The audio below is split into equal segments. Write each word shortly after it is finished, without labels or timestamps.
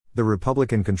The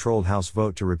Republican-controlled House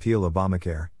vote to repeal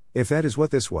Obamacare, if that is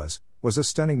what this was a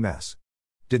stunning mess.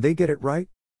 Did they get it right?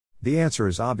 The answer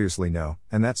is obviously no,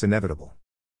 and that's inevitable.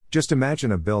 Just imagine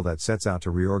a bill that sets out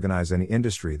to reorganize any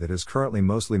industry that is currently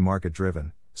mostly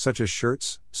market-driven, such as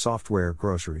shirts, software,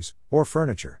 groceries, or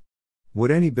furniture. Would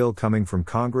any bill coming from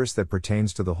Congress that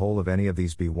pertains to the whole of any of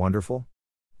these be wonderful?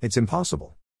 It's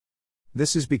impossible.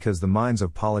 This is because the minds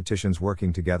of politicians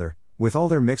working together, with all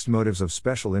their mixed motives of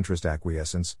special interest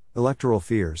acquiescence, electoral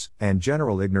fears, and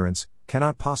general ignorance,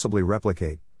 cannot possibly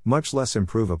replicate, much less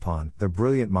improve upon, the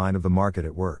brilliant mind of the market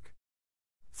at work.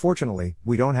 Fortunately,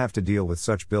 we don't have to deal with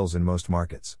such bills in most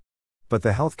markets. But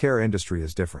the healthcare industry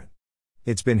is different.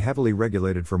 It's been heavily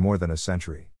regulated for more than a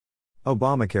century.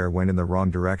 Obamacare went in the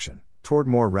wrong direction, toward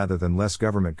more rather than less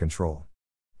government control.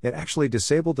 It actually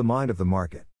disabled the mind of the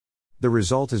market. The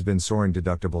result has been soaring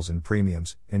deductibles and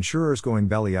premiums, insurers going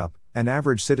belly up, and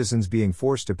average citizens being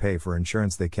forced to pay for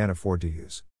insurance they can't afford to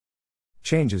use.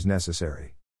 Change is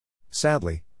necessary.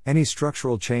 Sadly, any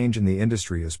structural change in the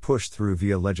industry is pushed through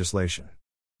via legislation.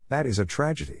 That is a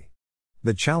tragedy.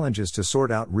 The challenge is to sort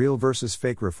out real versus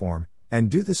fake reform, and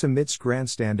do this amidst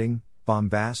grandstanding,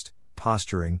 bombast,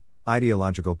 posturing,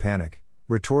 ideological panic,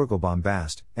 rhetorical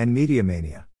bombast, and media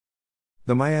mania.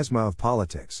 The miasma of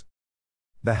politics.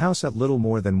 The House had little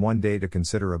more than one day to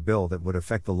consider a bill that would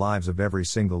affect the lives of every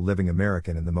single living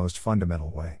American in the most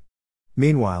fundamental way.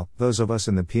 Meanwhile, those of us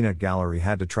in the peanut gallery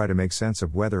had to try to make sense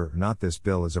of whether or not this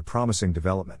bill is a promising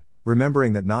development,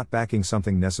 remembering that not backing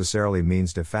something necessarily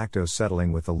means de facto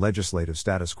settling with the legislative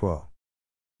status quo.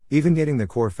 Even getting the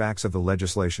core facts of the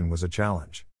legislation was a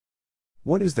challenge.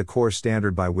 What is the core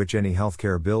standard by which any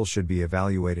healthcare bill should be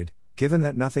evaluated, given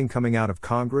that nothing coming out of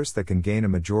Congress that can gain a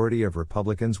majority of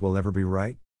Republicans will ever be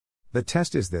right? The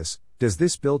test is this: does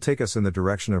this bill take us in the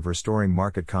direction of restoring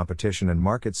market competition and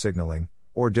market signaling,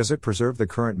 or does it preserve the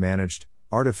current managed,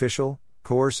 artificial,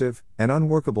 coercive, and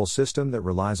unworkable system that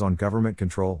relies on government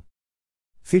control?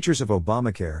 Features of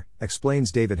Obamacare,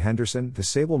 explains David Henderson,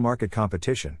 disable market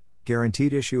competition,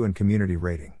 guaranteed issue and community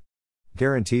rating.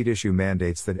 Guaranteed issue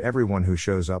mandates that everyone who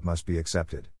shows up must be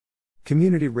accepted.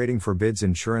 Community rating forbids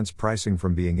insurance pricing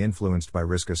from being influenced by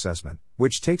risk assessment,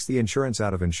 which takes the insurance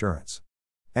out of insurance.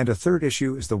 And a third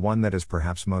issue is the one that is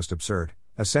perhaps most absurd: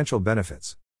 essential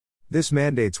benefits. This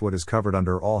mandates what is covered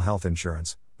under all health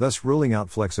insurance, thus ruling out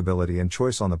flexibility and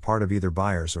choice on the part of either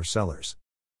buyers or sellers.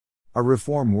 A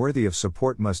reform worthy of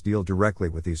support must deal directly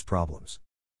with these problems.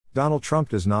 Donald Trump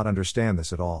does not understand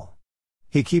this at all.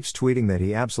 He keeps tweeting that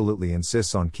he absolutely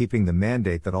insists on keeping the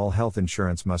mandate that all health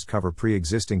insurance must cover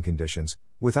pre-existing conditions,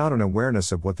 without an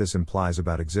awareness of what this implies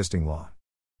about existing law.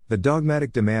 The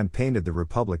dogmatic demand painted the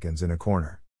Republicans in a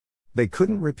corner. They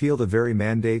couldn't repeal the very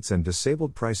mandates and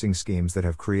disabled pricing schemes that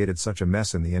have created such a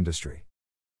mess in the industry.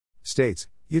 States,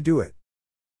 you do it.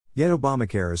 Yet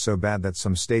Obamacare is so bad that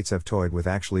some states have toyed with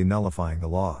actually nullifying the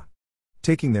law.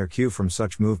 Taking their cue from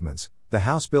such movements, the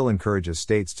House bill encourages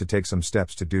states to take some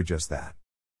steps to do just that.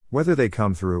 Whether they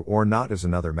come through or not is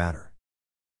another matter.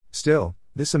 Still,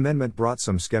 this amendment brought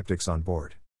some skeptics on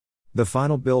board. The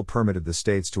final bill permitted the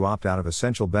states to opt out of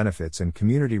essential benefits and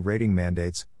community rating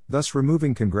mandates, thus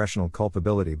removing congressional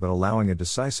culpability but allowing a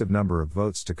decisive number of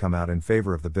votes to come out in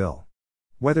favor of the bill.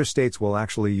 Whether states will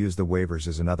actually use the waivers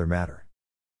is another matter.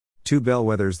 Two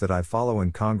bellwethers that I follow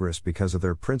in Congress because of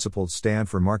their principled stand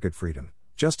for market freedom,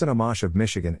 Justin Amash of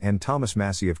Michigan and Thomas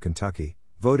Massie of Kentucky,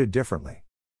 voted differently.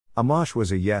 Amash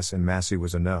was a yes and Massie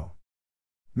was a no.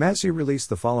 Massie released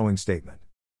the following statement.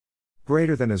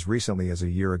 Greater than as recently as a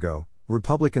year ago,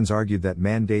 Republicans argued that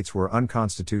mandates were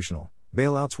unconstitutional,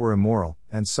 bailouts were immoral,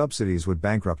 and subsidies would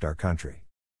bankrupt our country.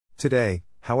 Today,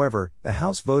 however, the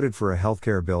House voted for a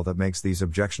healthcare bill that makes these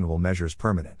objectionable measures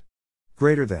permanent.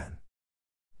 Greater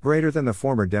than the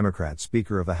former Democrat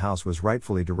Speaker of the House was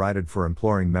rightfully derided for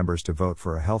imploring members to vote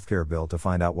for a healthcare bill to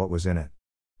find out what was in it.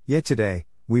 Yet today,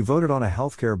 we voted on a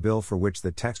healthcare bill for which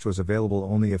the text was available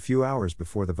only a few hours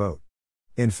before the vote.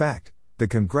 In fact, the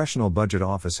Congressional Budget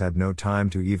Office had no time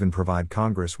to even provide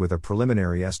Congress with a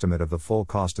preliminary estimate of the full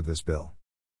cost of this bill.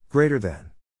 Greater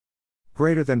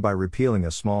than by repealing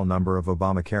a small number of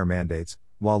Obamacare mandates,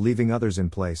 while leaving others in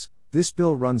place, this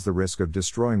bill runs the risk of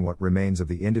destroying what remains of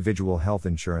the individual health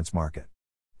insurance market.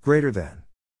 Greater than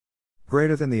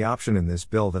the option in this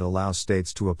bill that allows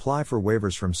states to apply for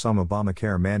waivers from some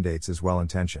Obamacare mandates is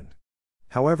well-intentioned.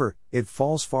 However, it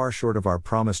falls far short of our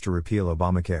promise to repeal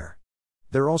Obamacare.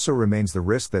 There also remains the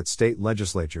risk that state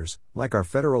legislatures, like our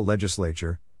federal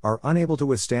legislature, are unable to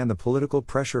withstand the political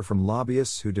pressure from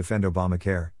lobbyists who defend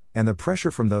Obamacare, and the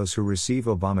pressure from those who receive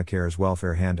Obamacare's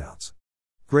welfare handouts.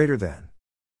 Greater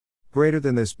Greater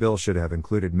than this bill should have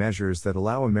included measures that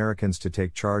allow Americans to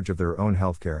take charge of their own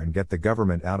healthcare and get the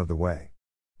government out of the way.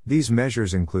 These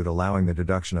measures include allowing the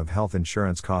deduction of health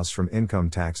insurance costs from income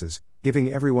taxes,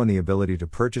 giving everyone the ability to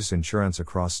purchase insurance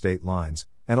across state lines,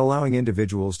 and allowing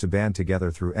individuals to band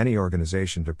together through any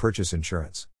organization to purchase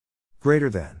insurance. Greater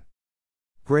than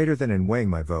in weighing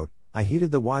my vote, I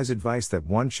heeded the wise advice that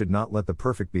one should not let the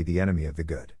perfect be the enemy of the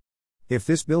good. If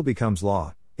this bill becomes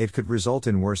law, it could result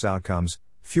in worse outcomes,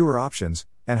 fewer options,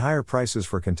 and higher prices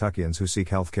for Kentuckians who seek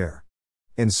health care.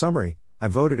 In summary, I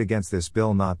voted against this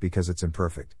bill not because it's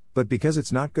imperfect, but because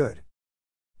it's not good.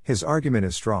 His argument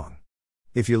is strong.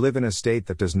 If you live in a state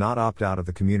that does not opt out of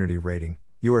the community rating,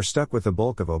 you are stuck with the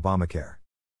bulk of Obamacare.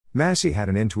 Massey had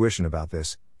an intuition about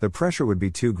this: the pressure would be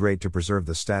too great to preserve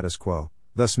the status quo,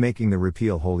 thus making the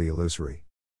repeal wholly illusory.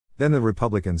 Then the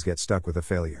Republicans get stuck with a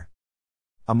failure.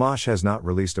 Amash has not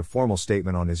released a formal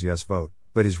statement on his yes vote,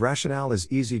 but his rationale is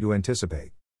easy to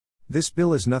anticipate. This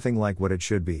bill is nothing like what it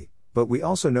should be, but we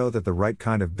also know that the right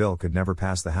kind of bill could never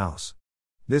pass the House.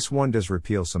 This one does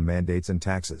repeal some mandates and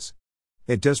taxes.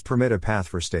 It does permit a path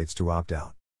for states to opt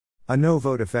out. A no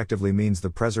vote effectively means the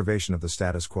preservation of the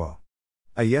status quo.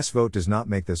 A yes vote does not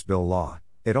make this bill law,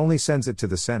 it only sends it to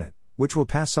the Senate, which will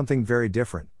pass something very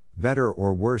different. Better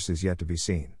or worse is yet to be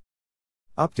seen.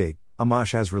 Update: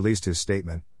 Amash has released his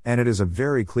statement, and it is a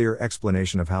very clear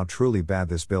explanation of how truly bad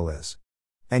this bill is.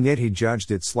 And yet he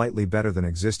judged it slightly better than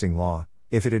existing law.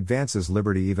 If it advances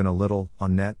liberty even a little,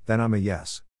 on net, then I'm a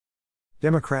yes.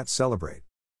 Democrats celebrate.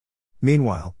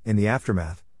 Meanwhile, in the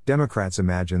aftermath, Democrats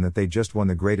imagine that they just won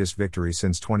the greatest victory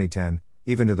since 2010,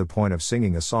 even to the point of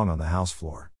singing a song on the House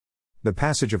floor. The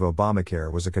passage of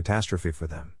Obamacare was a catastrophe for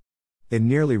them. It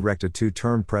nearly wrecked a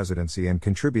two-term presidency and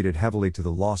contributed heavily to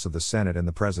the loss of the Senate and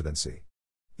the presidency.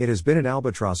 It has been an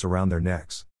albatross around their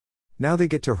necks. Now they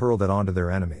get to hurl that onto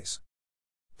their enemies.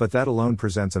 But that alone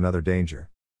presents another danger.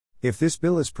 If this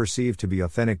bill is perceived to be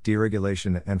authentic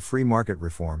deregulation and free market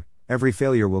reform, every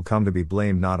failure will come to be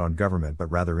blamed not on government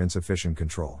but rather insufficient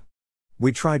control.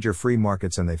 We tried your free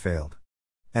markets and they failed.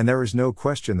 And there is no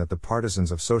question that the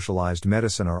partisans of socialized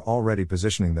medicine are already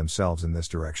positioning themselves in this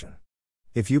direction.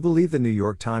 If you believe the New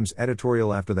York Times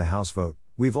editorial after the House vote,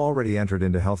 we've already entered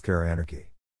into healthcare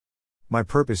anarchy. My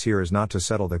purpose here is not to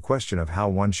settle the question of how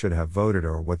one should have voted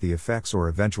or what the effects or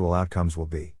eventual outcomes will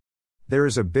be. There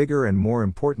is a bigger and more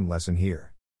important lesson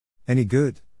here. Any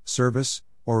good, service,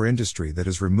 or industry that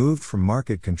is removed from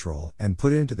market control and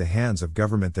put into the hands of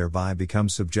government thereby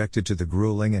becomes subjected to the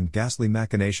grueling and ghastly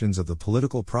machinations of the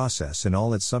political process in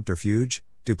all its subterfuge,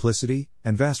 duplicity,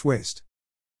 and vast waste.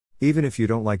 Even if you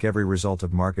don't like every result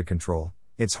of market control,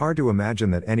 it's hard to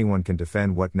imagine that anyone can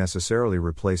defend what necessarily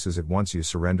replaces it once you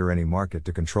surrender any market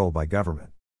to control by government.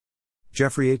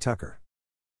 Jeffrey A. Tucker.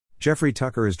 Jeffrey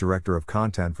Tucker is Director of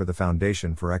Content for the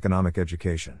Foundation for Economic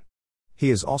Education. He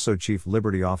is also Chief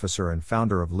Liberty Officer and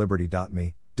founder of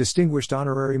Liberty.me, Distinguished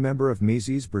Honorary Member of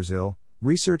Mises Brazil,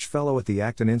 Research Fellow at the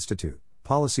Acton Institute,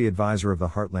 Policy Advisor of the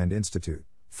Heartland Institute,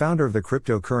 founder of the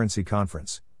Cryptocurrency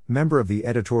Conference, member of the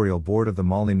editorial board of the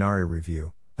Molinari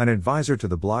Review, an advisor to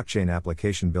the blockchain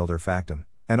application builder Factom,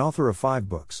 and author of 5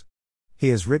 books. He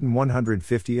has written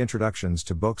 150 introductions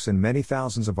to books and many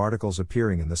thousands of articles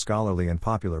appearing in the scholarly and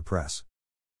popular press.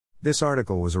 This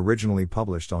article was originally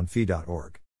published on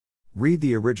fee.org. Read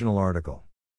the original article.